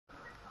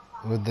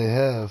What'd they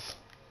have?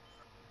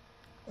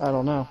 I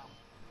don't know.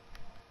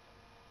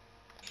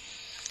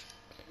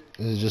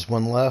 Is it just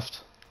one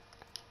left?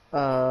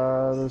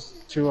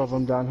 There's two of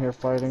them down here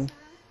fighting.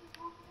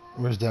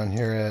 Where's down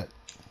here at?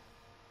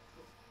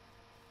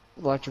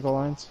 Electrical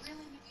lines.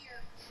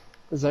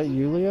 Is that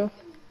Yulia?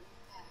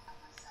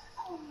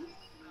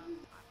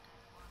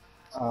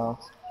 Oh.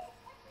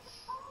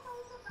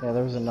 Yeah,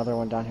 there was another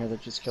one down here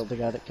that just killed the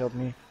guy that killed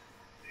me.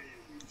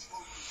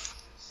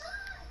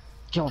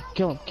 Kill him,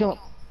 kill him, kill him!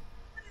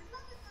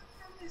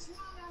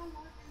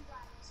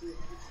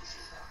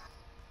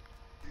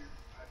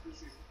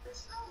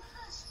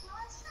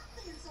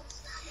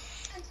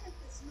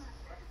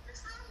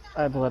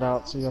 I bled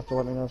out, so you have to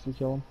let me know if you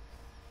kill him.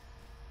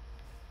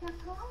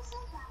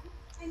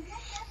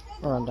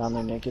 I'll run down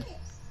there naked.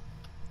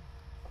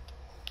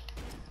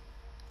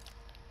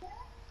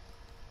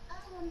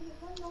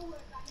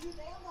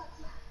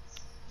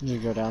 You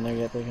go down there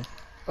yet, Bacon?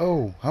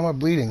 Oh, how am I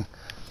bleeding?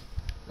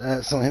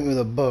 Someone hit me with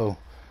a bow.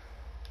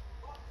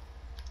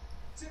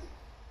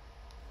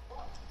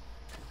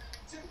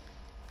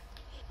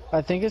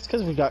 I think it's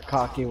because we got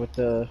cocky with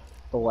the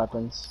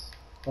weapons.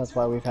 That's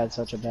why we've had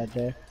such a bad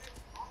day.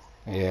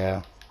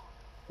 Yeah.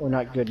 We're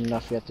not good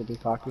enough yet to be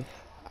cocky.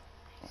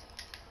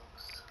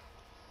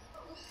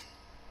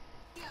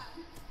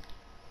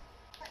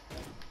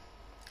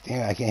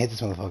 Damn, I can't hit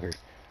this motherfucker.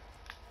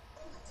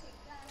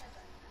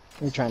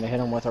 Are you trying to hit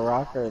him with a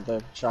rock or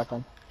the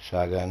shotgun?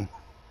 Shotgun.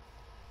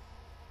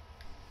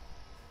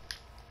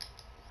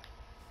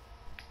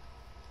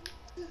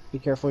 Be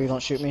careful you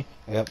don't shoot me.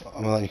 Yep,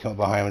 I'm gonna let you come up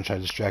behind him and try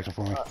to distract him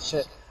for me. Oh,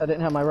 shit. I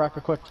didn't have my rock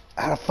equipped.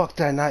 How the fuck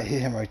did I not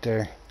hit him right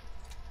there?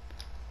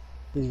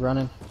 He's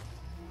running.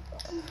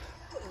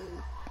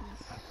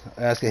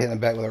 I just get hit in the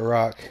back with a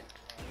rock.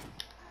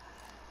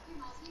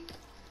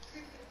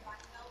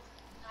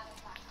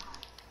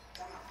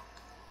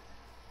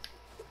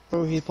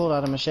 Oh, he pulled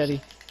out a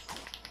machete.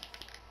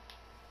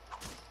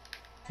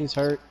 He's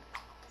hurt.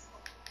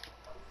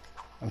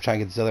 I'm trying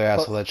to get this other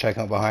asshole that check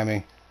up behind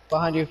me.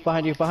 Behind you,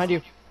 behind you, behind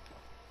you.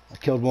 I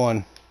killed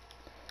one.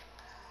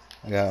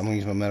 Yeah, I'm gonna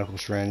use my medical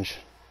syringe.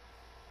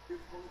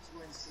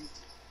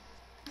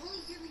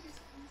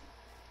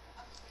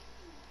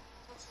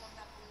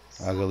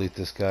 I'll go lead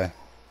this guy.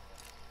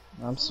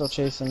 I'm still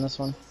chasing this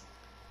one.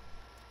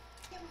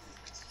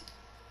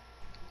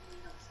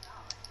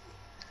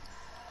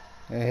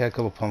 Yeah, he had a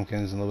couple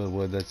pumpkins and a little bit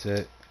of wood, that's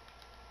it.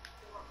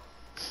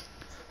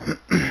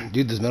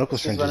 Dude, this medical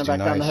He's syringe running is too back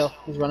down the nice. hill.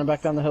 He's running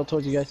back down the hill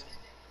towards you guys.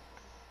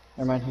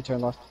 Never mind, he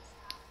turned left.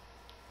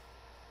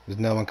 There's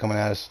another one coming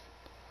at us.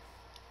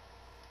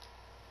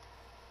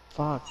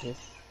 Fuck, dude.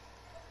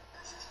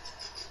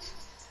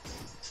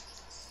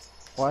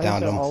 Why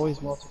Downed is there him.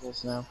 always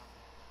multiples now?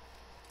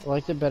 I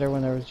liked it better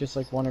when there was just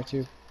like one or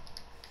two.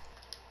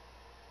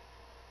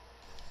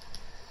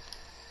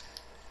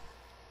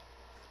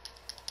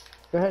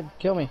 Go ahead,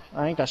 kill me.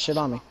 I ain't got shit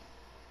on me.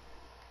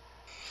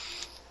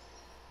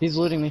 He's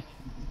looting me.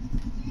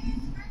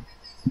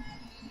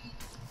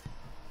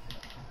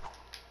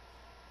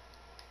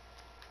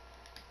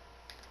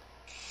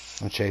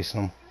 I'm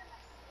chasing him.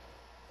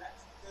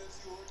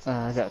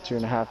 I got a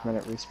 2.5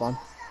 minute respawn.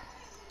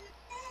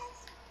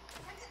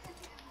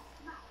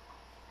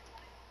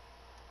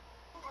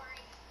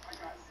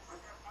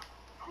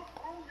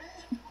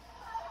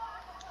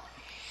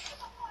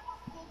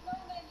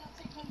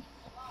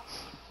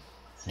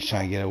 He's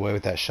trying to get away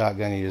with that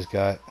shotgun he just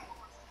got.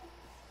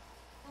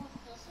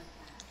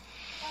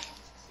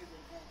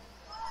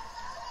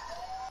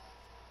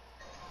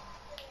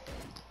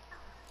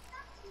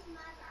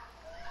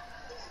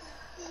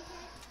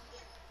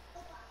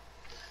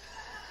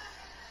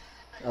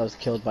 I was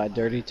killed by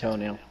Dirty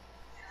Toenail.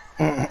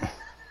 Damn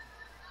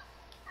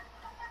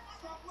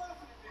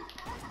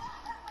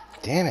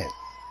it.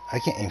 I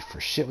can't aim for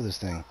shit with this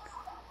thing.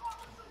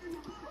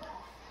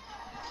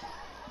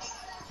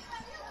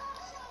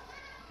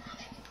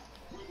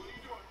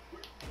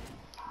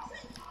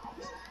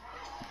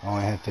 I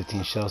only have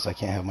 15 shells, so I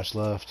can't have much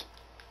left.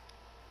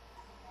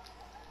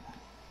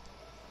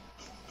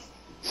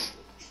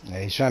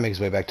 Yeah, he's trying to make his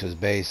way back to his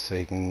base so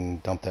he can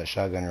dump that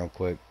shotgun real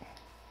quick.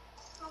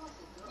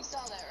 You saw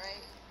that,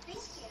 right? Thank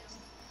you.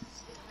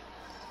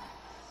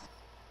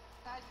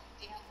 God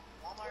damn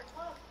Walmart.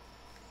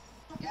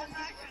 Get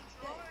my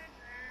controller.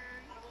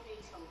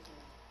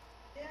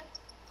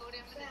 Go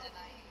down with the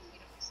deny if you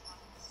don't respond.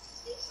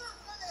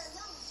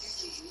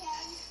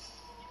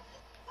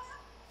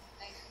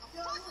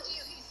 Fuck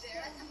you, he's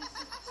there.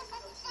 Fuck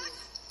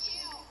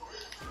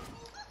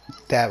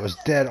you. That was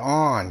dead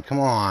on. Come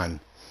on.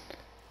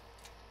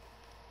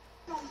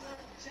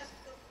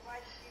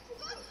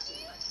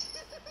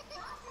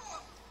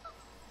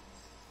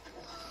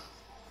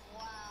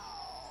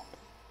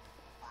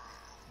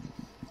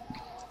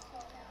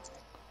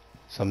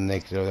 Some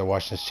naked over there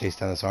watching us chase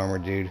down this armor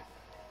dude.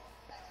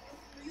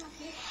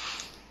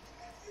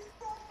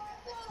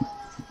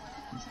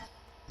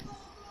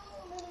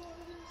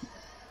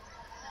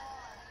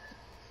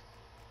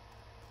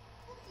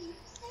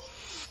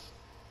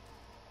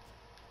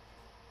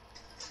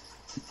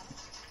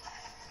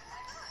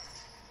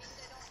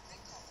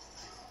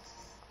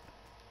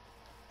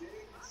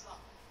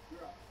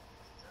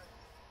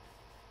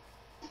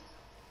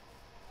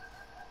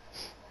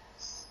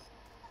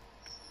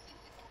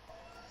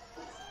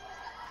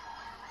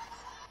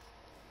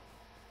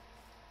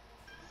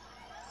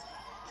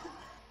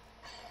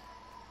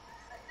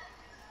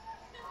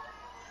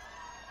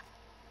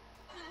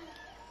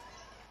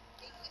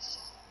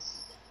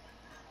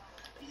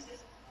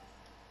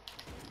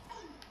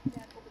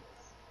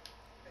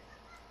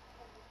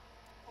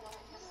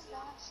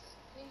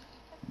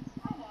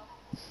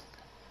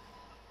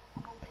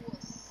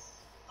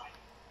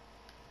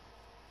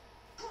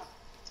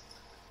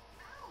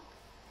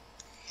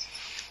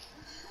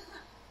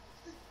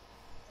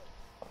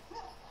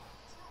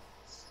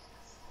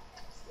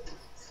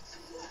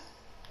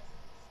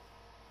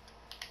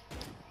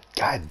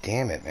 God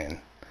damn it, man.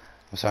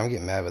 I'm sorry, I'm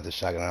getting mad with the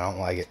shotgun. I don't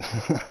like it.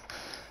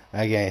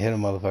 I can't hit a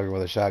motherfucker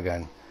with a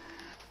shotgun.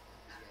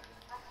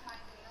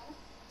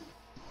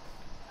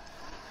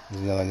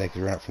 There's another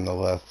naked run up from the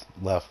left.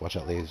 Watch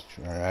out, Lee's.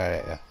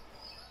 Alright, yeah.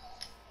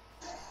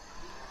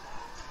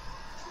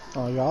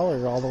 Oh, y'all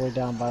are all the way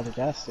down by the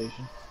gas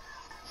station.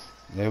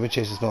 They've been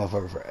chasing this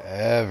motherfucker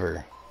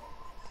forever.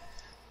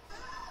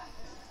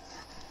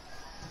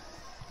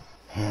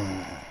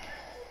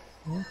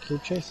 Well,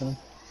 keep chasing him.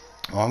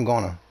 Oh, I'm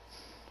gonna.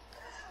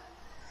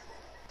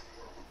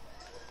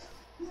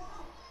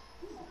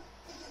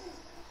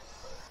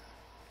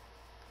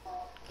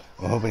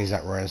 I'm hoping he's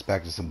not running us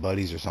back to some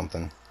buddies or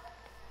something.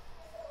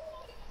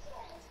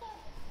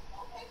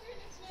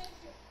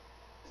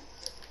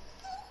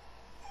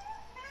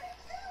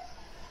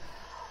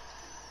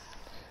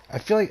 I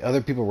feel like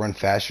other people run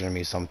faster than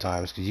me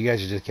sometimes because you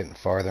guys are just getting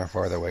farther and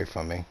farther away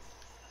from me.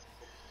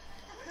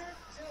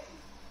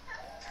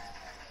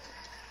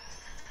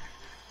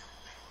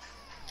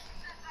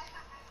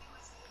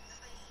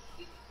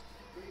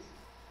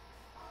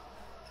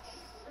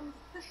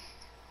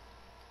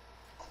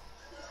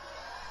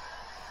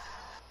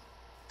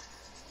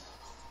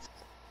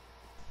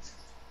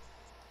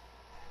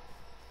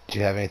 Do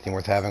you have anything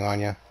worth having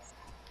on you?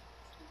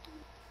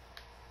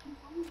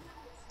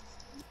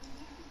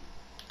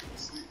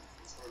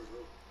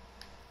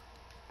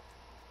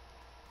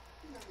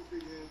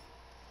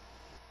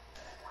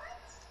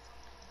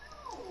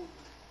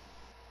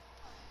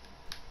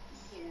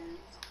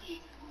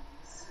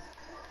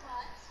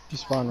 You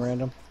spawn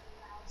random.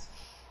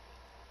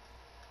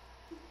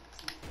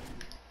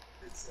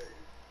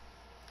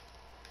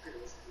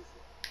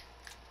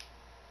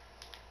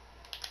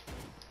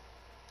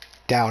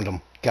 Downed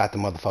him. Got the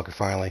motherfucker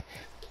finally.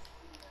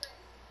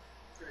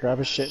 Grab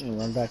his shit and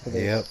run back to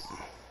base. Yep.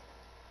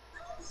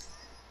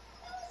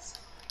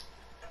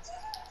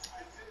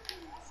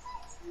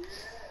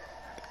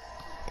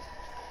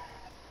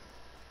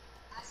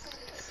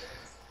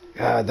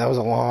 God, that was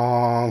a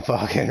long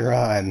fucking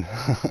run.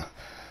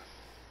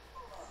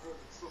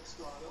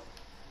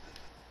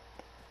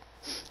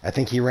 I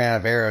think he ran out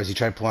of arrows. He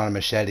tried pulling out a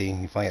machete.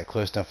 He finally got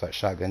close enough that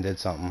shotgun did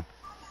something.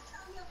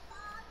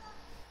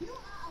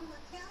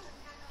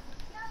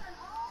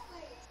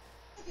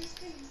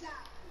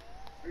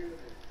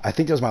 I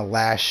think that was my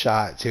last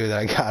shot, too, that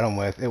I got him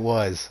with. It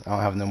was. I don't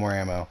have no more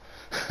ammo.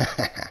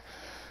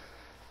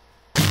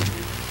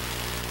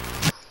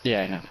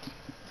 Yeah, I know.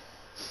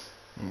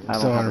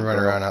 Someone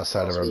running around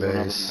outside of our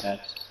base.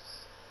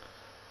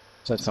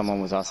 Said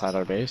someone was outside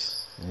our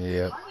base.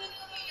 Yep.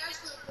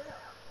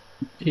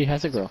 He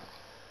has a girl.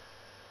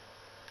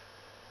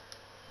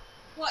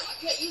 What,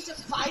 you can't use a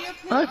fire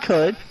pit? I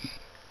could.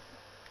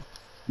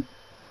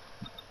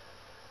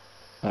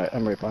 Alright,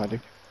 I'm right behind you.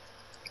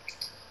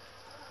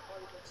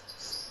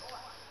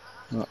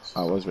 No,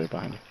 I was right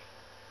behind you.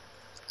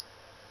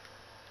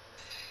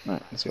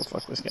 Alright, let's go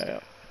fuck this guy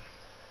up.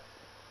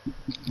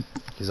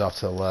 He's off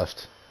to the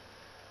left.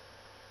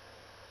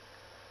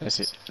 I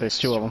see. There's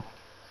two of them.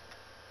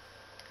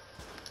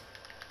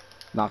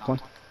 Knock one.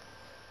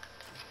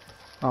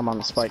 I'm on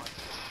the spike.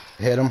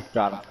 Hit him.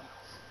 Got him.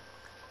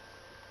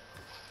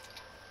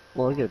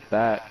 Look at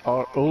that.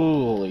 Oh,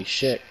 holy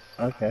shit.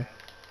 Okay.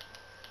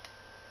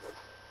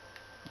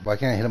 Why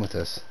can't I hit him with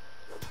this?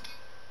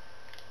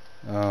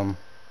 Alright.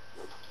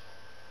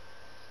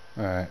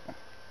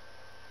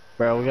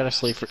 Bro, we gotta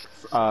sleep for,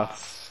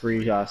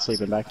 free,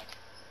 sleeping bag.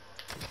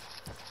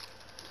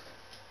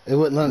 It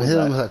wouldn't let him hit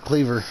him that? with a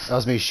cleaver. That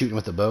was me shooting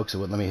with the bow, so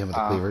it wouldn't let me hit him with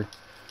the cleaver.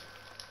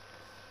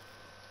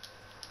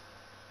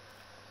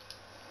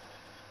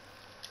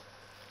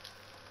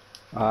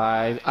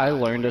 I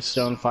learned a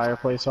stone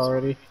fireplace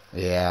already.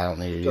 Yeah, I don't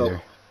need it So,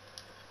 either.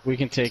 we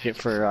can take it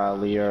for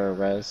Leah or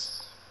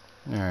Rez.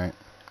 Alright.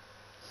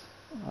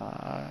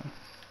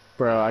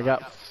 Bro, I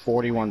got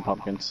 41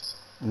 pumpkins.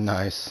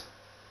 Nice.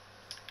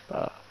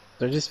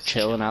 They're just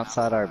chilling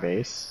outside our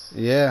base.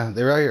 Yeah,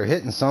 they're out here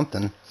hitting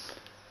something.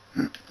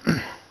 I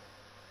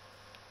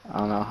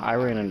don't know. I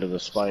ran into the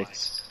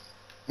spikes.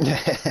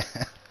 I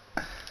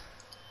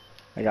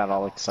got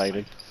all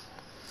excited.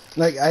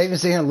 Like, I even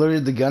seen him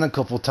loaded the gun a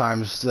couple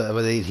times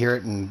where they'd hear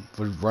it and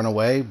would run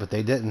away, but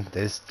they didn't.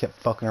 They just kept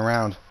fucking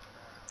around.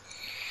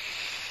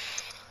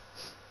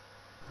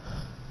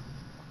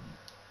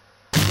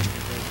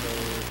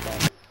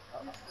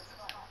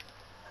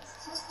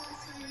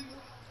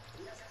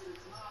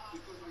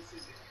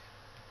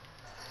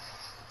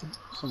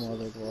 Some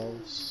other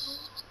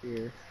gloves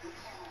here.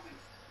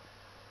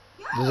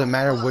 Does it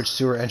matter which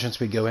sewer entrance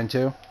we go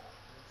into?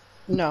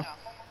 No.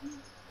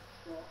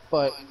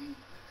 But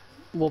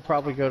we'll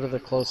probably go to the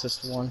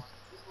closest one.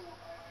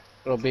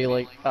 It'll be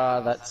like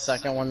that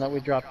second one that we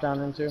dropped down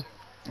into.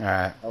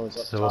 Alright. That was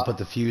up So we'll top. put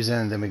the fuse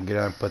in, then we can get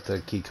out and put the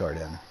key card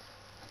in.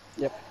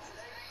 Yep.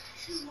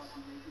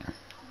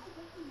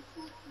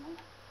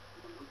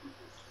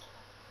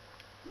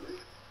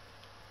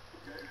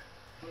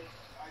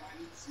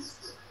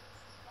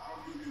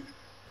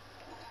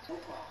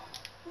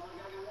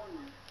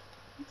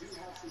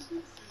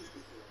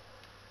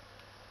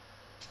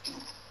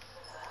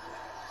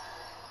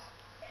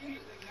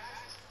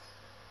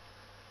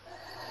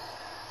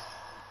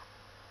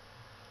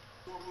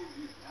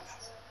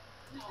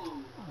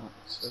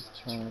 So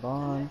turn it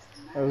on.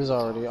 It was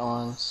already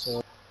on,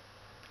 so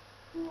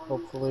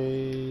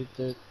hopefully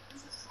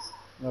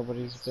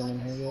nobody's been in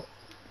here yet.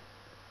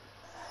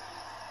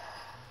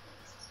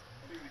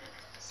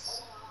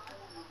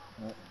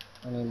 Alright,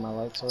 I need my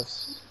light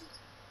source.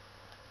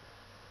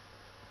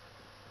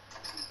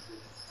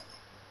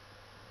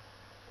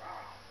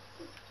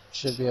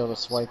 Should be able to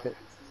swipe it.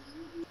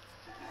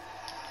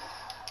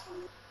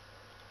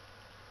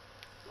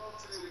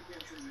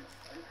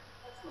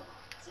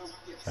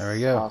 There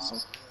we go. Awesome.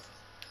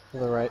 To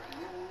the right.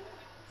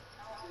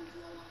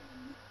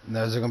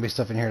 Now, is there gonna be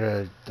stuff in here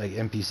to like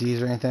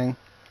NPCs or anything?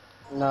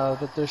 No,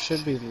 but there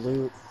should be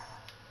loot.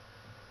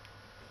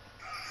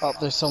 Oh,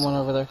 there's someone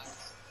over there.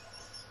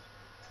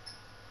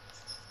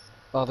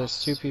 Oh,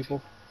 there's two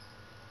people.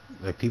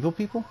 Like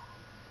people?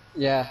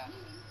 Yeah.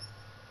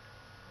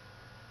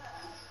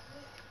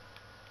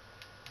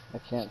 I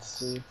can't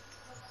see.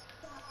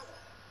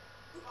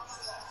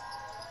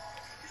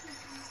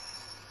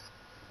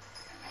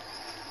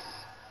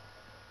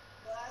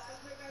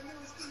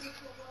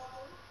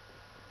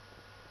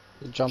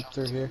 They jumped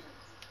through here.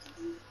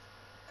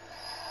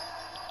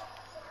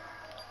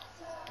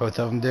 Both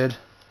of them did.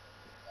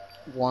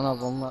 One of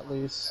them, at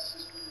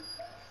least.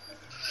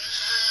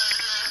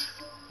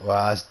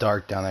 Wow, it's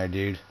dark down there,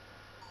 dude.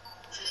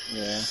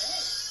 Yeah.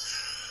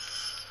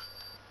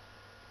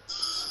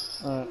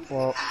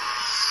 Well,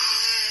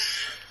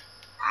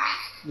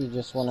 you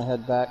just want to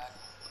head back.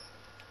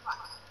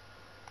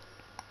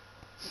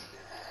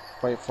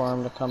 Wait for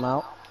him to come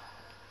out.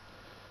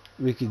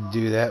 We could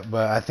do that,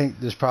 but I think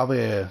there's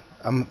probably a...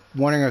 I'm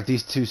wondering if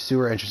these two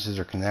sewer entrances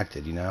are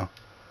connected, you know?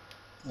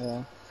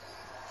 Yeah.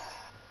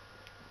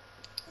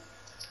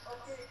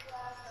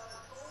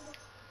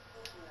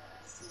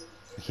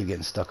 I keep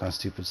getting stuck on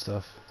stupid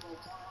stuff.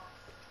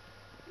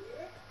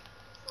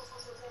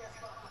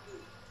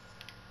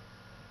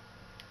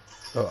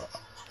 Oh,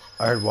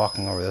 I heard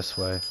walking over this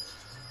way.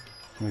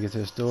 Can we get to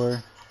this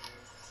door?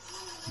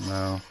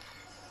 No.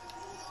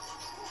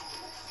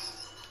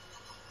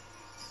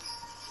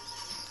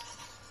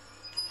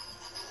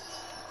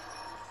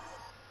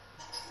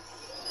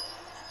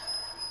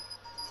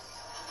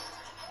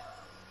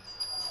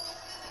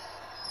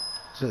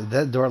 So is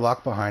that door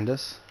locked behind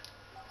us?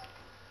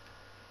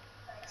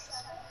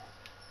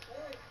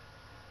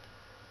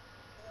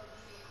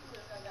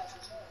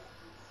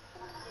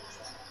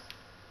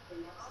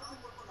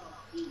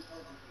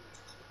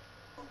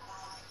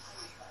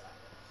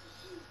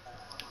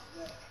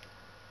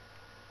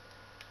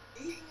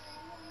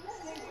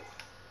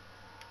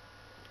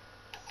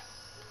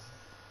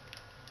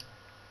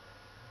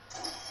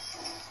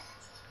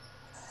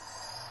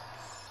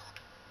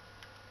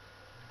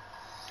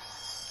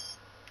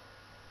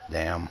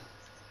 Damn.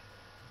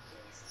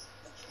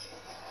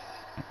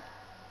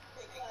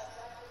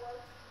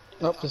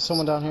 Oh, there's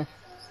someone down here.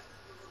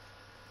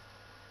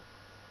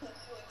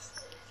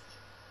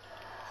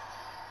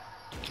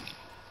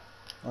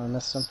 Oh, I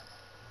missed him.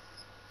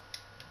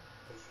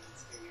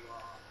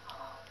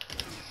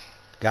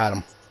 Got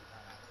him.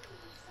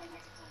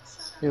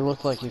 He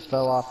looked like he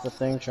fell off the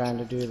thing trying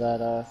to do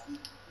that,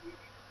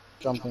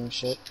 jumping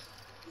shit.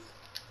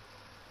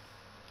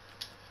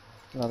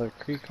 Another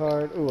key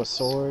card. Ooh, a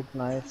sword.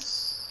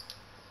 Nice.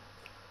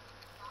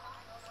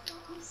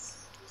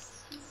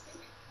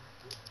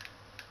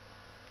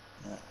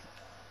 Yeah.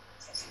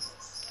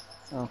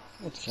 Oh,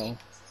 let's kill him.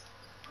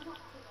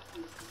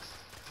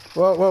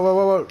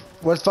 Whoa.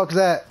 What the fuck is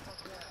that?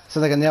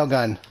 Sounds like a nail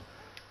gun.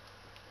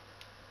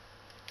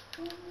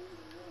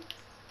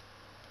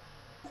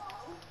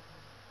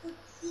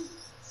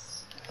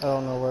 I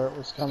don't know where it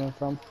was coming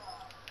from.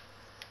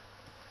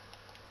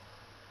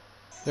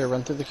 Here,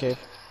 run through the cave.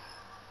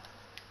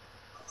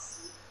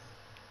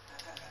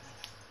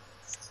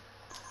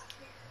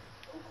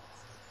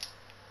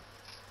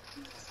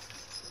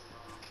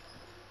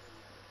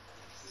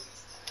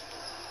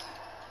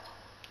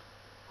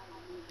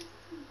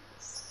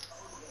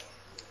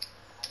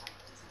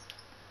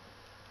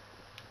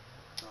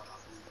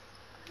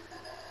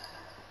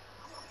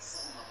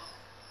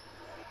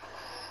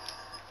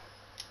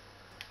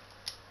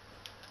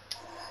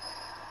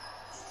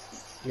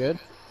 Good?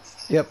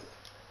 Yep.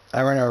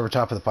 I ran over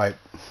top of the pipe.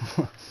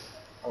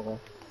 Okay.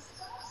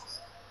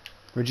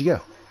 Where'd you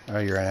go? Oh,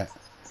 you're in it.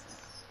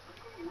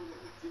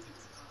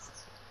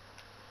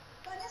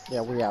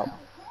 Yeah, we out.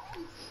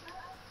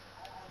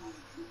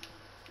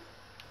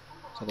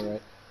 To the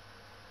right.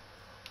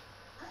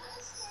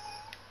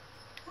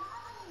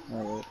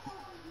 Oh wait.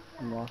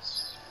 I'm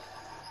lost.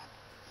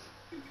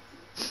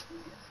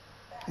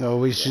 No,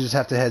 we should just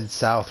have to head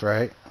south,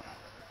 right?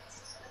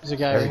 There's a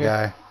guy There's right a here.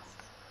 guy.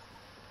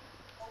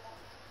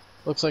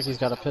 Looks like he's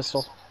got a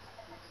pistol.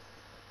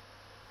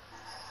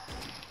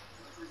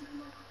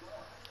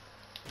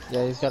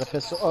 Yeah, he's got a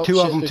pistol. Oh, Two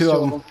shit, of them, there's two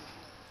of them.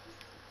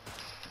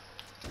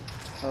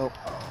 Oh.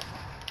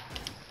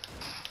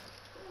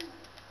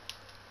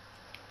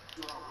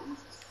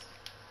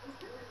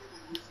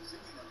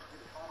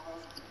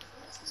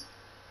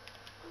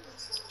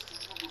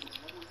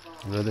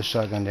 Reload the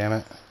shotgun, damn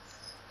it.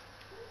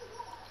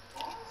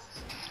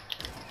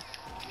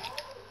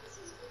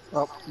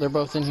 Oh, they're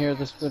both in here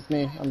this with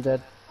me. I'm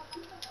dead.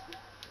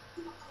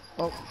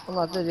 Oh, I'm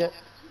not dead yet.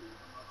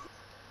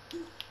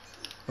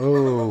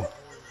 Oh.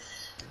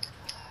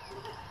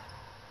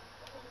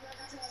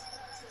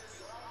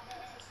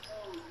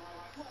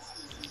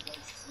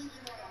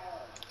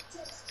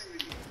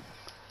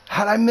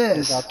 How'd I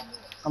miss?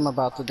 I'm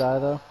about to die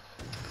though.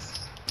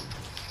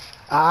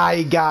 Ah,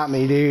 you got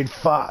me, dude.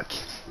 Fuck.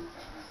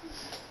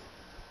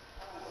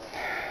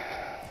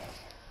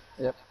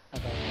 Yep. I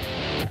got it.